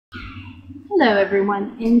Hello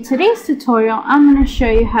everyone, in today's tutorial I'm going to show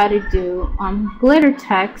you how to do glitter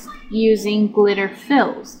text using glitter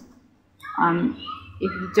fills.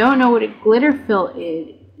 If you don't know what a glitter fill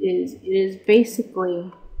is, it is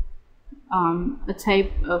basically a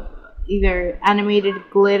type of either animated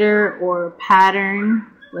glitter or pattern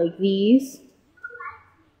like these.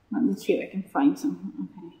 Let me see if I can find some.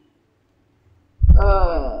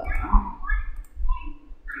 Okay.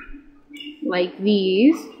 Like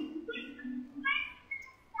these.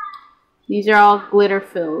 These are all glitter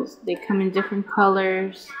fills. They come in different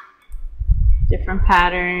colors, different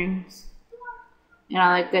patterns, and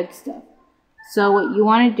all that good stuff. So what you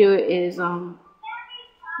want to do is,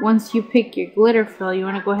 once you pick your glitter fill, you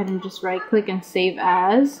want to go ahead and just right click and save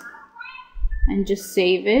as, and just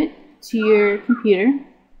save it to your computer.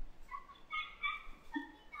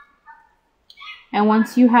 And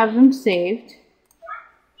once you have them saved,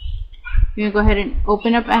 you're going to go ahead and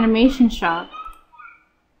open up Animation Shop.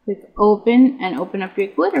 Click open and open up your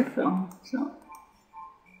glitter fill. So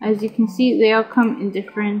as you can see, they all come in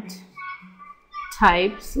different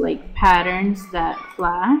types, like patterns that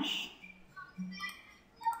flash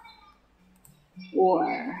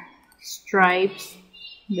or stripes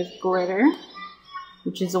with glitter,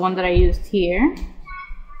 which is the one that I used here,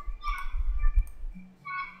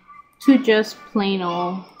 to just plain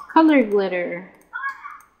old color glitter,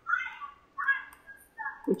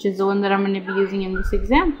 which is the one that I'm going to be using in this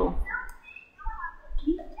example.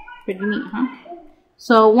 Pretty neat, huh?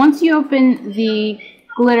 So once you open the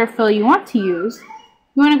glitter fill you want to use,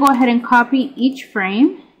 you want to go ahead and copy each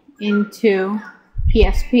frame into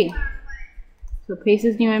PSP. So paste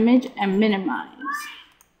this new image and minimize.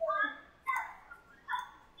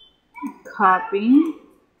 Copy.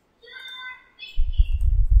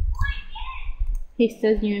 Paste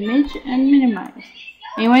this new image and minimize.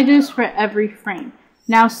 And you want to do this for every frame.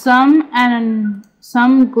 Now some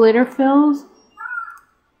glitter fills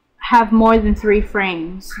have more than 3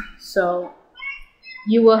 frames, so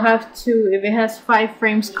you will have to, if it has 5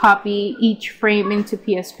 frames, copy each frame into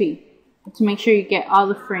PSP to make sure you get all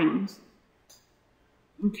the frames.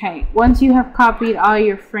 Okay, once you have copied all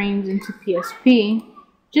your frames into PSP,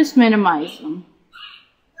 just minimize them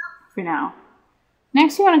for now.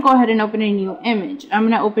 Next, you want to go ahead and open a new image. I'm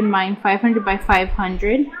going to open mine 500 by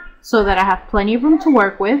 500. So that I have plenty of room to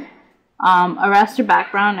work with, a raster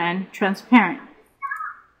background, and transparent.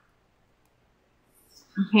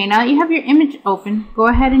 Okay, now that you have your image open, go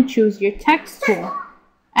ahead and choose your text tool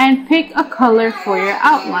and pick a color for your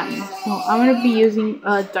outline. So I'm going to be using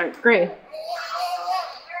a dark gray.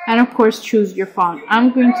 And of course, choose your font.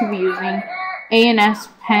 I'm going to be using A&S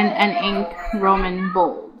Pen and Ink Roman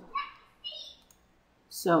Bold.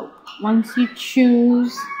 So once you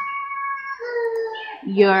choose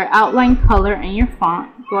your outline color and your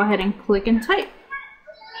font, go ahead and click and type.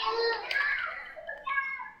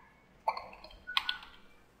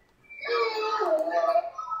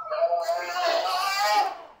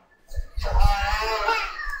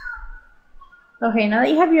 Okay, now that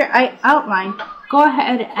you have your outline, go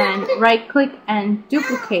ahead and right click and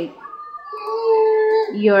duplicate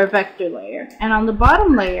your vector layer. And on the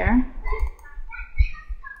bottom layer,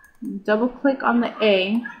 double click on the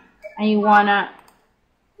A, and you want to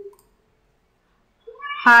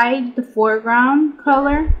hide the foreground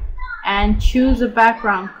color and choose a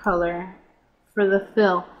background color for the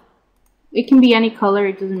fill. It can be any color,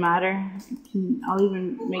 it doesn't matter. I'll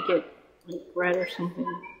even make it like red or something,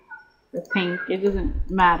 or pink. It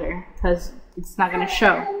doesn't matter because it's not going to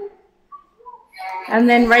show. And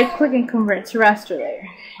then right click and convert to raster layer.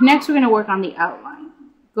 Next we're going to work on the outline.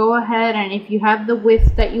 Go ahead, and if you have the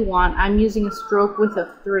width that you want, I'm using a stroke width of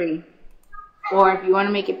 3. Or if you want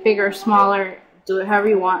to make it bigger or smaller, do it however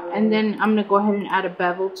you want. And then I'm going to go ahead and add a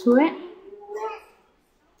bevel to it,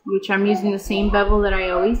 which I'm using the same bevel that I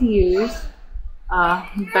always use.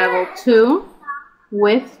 Bevel 2,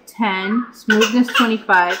 width 10, smoothness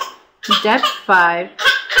 25, depth 5,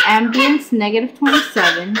 ambience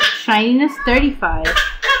 -27, shininess 35,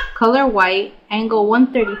 color white, angle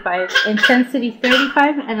 135, intensity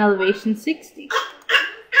 35, and elevation 60.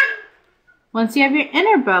 Once you have your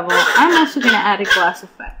inner bevel, I'm also going to add a glass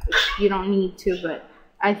effect, which you don't need to, but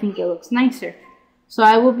I think it looks nicer. So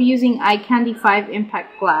I will be using Eye Candy 5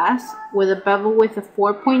 Impact Glass with a bevel width of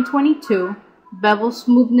 4.22, bevel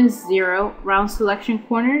smoothness 0, round selection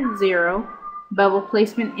corner 0, bevel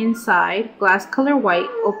placement inside, glass color white,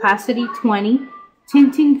 opacity 20,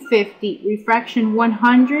 tinting 50, refraction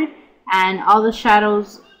 100, and all the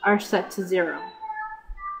shadows are set to 0.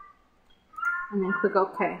 And then click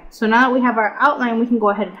OK. So now that we have our outline, we can go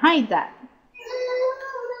ahead and hide that.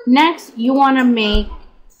 Next, you want to make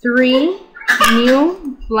 3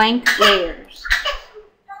 new blank layers.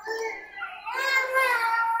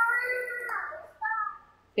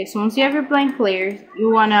 Okay, so once you have your blank layers,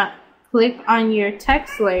 you want to click on your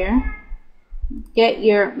text layer, get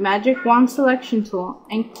your magic wand selection tool,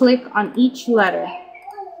 and click on each letter.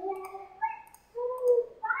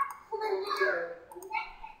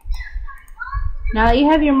 Now that you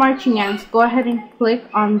have your marching ants, go ahead and click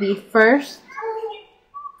on the first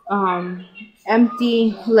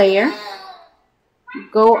empty layer.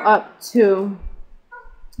 Go up to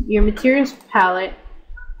your materials palette,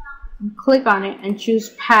 click on it, and choose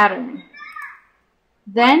pattern.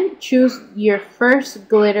 Then choose your first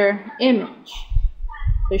glitter image.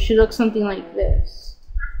 So it should look something like this.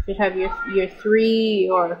 You should have your 3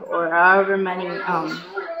 or however many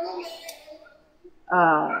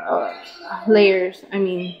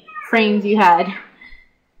frames you had.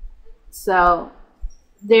 So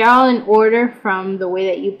they're all in order from the way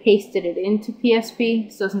that you pasted it into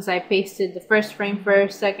PSP. So since I pasted the first frame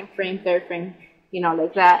first, second frame, third frame, you know,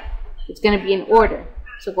 like that, it's going to be in order.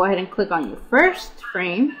 So go ahead and click on your first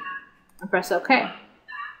frame and press OK.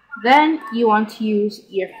 Then you want to use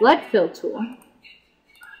your flood fill tool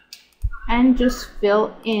and just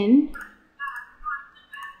fill in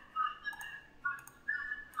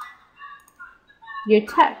your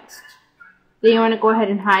text. Then you want to go ahead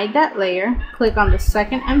and hide that layer, click on the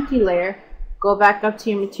second empty layer, go back up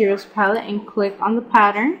to your materials palette and click on the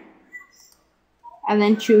pattern, and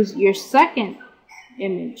then choose your second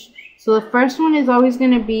image. So the first one is always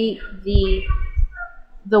going to be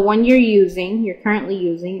the one you're currently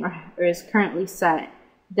using or is currently set.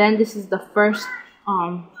 Then this is the first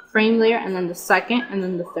frame layer, and then the second, and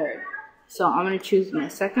then the third. So I'm going to choose my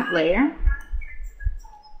second layer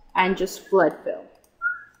and just flood fill.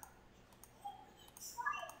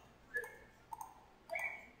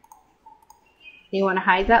 You want to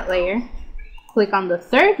hide that layer, click on the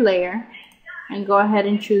third layer, and go ahead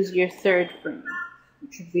and choose your third frame,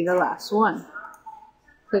 which would be the last one.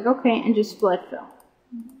 Click OK and just flood fill.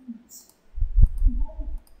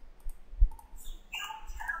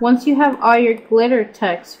 Once you have all your glitter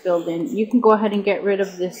text filled in, you can go ahead and get rid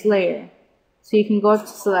of this layer. So you can go up to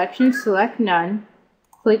Selection, select None,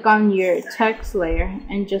 click on your text layer,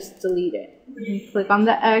 and just delete it. You can click on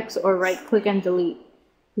the X or right click and delete,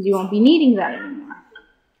 because you won't be needing that anymore.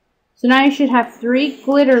 So now you should have 3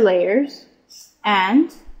 glitter layers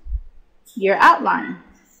and your outline.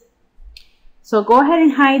 So go ahead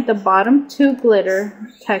and hide the bottom 2 glitter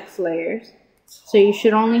text layers. So you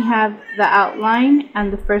should only have the outline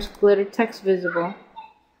and the first glitter text visible.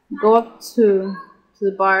 Go up to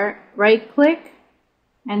the bar, right click,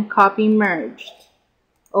 and copy merged.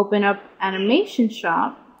 Open up Animation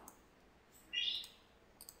Shop,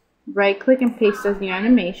 right click and paste as new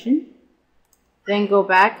animation. Then go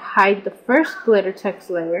back, hide the first glitter text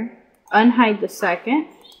layer, unhide the second,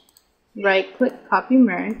 right click, copy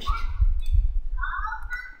merged,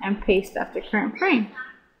 and paste after current frame.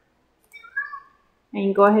 And you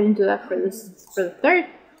can go ahead and do that for the third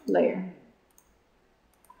layer.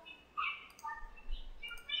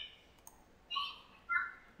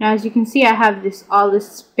 Now as you can see, I have all this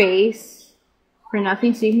space for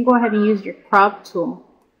nothing, so you can go ahead and use your crop tool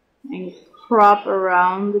and crop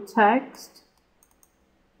around the text.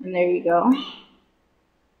 And there you go.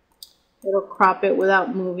 It'll crop it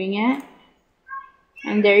without moving it.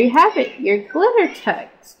 And there you have it, your glitter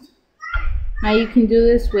text. Now you can do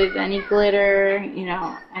this with any glitter, you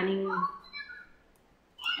know, any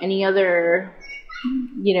other,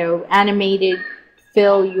 you know, animated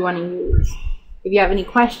fill you want to use. If you have any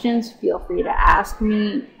questions, feel free to ask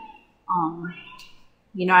me.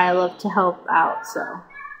 You know, I love to help out, so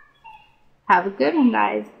have a good one,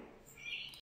 guys.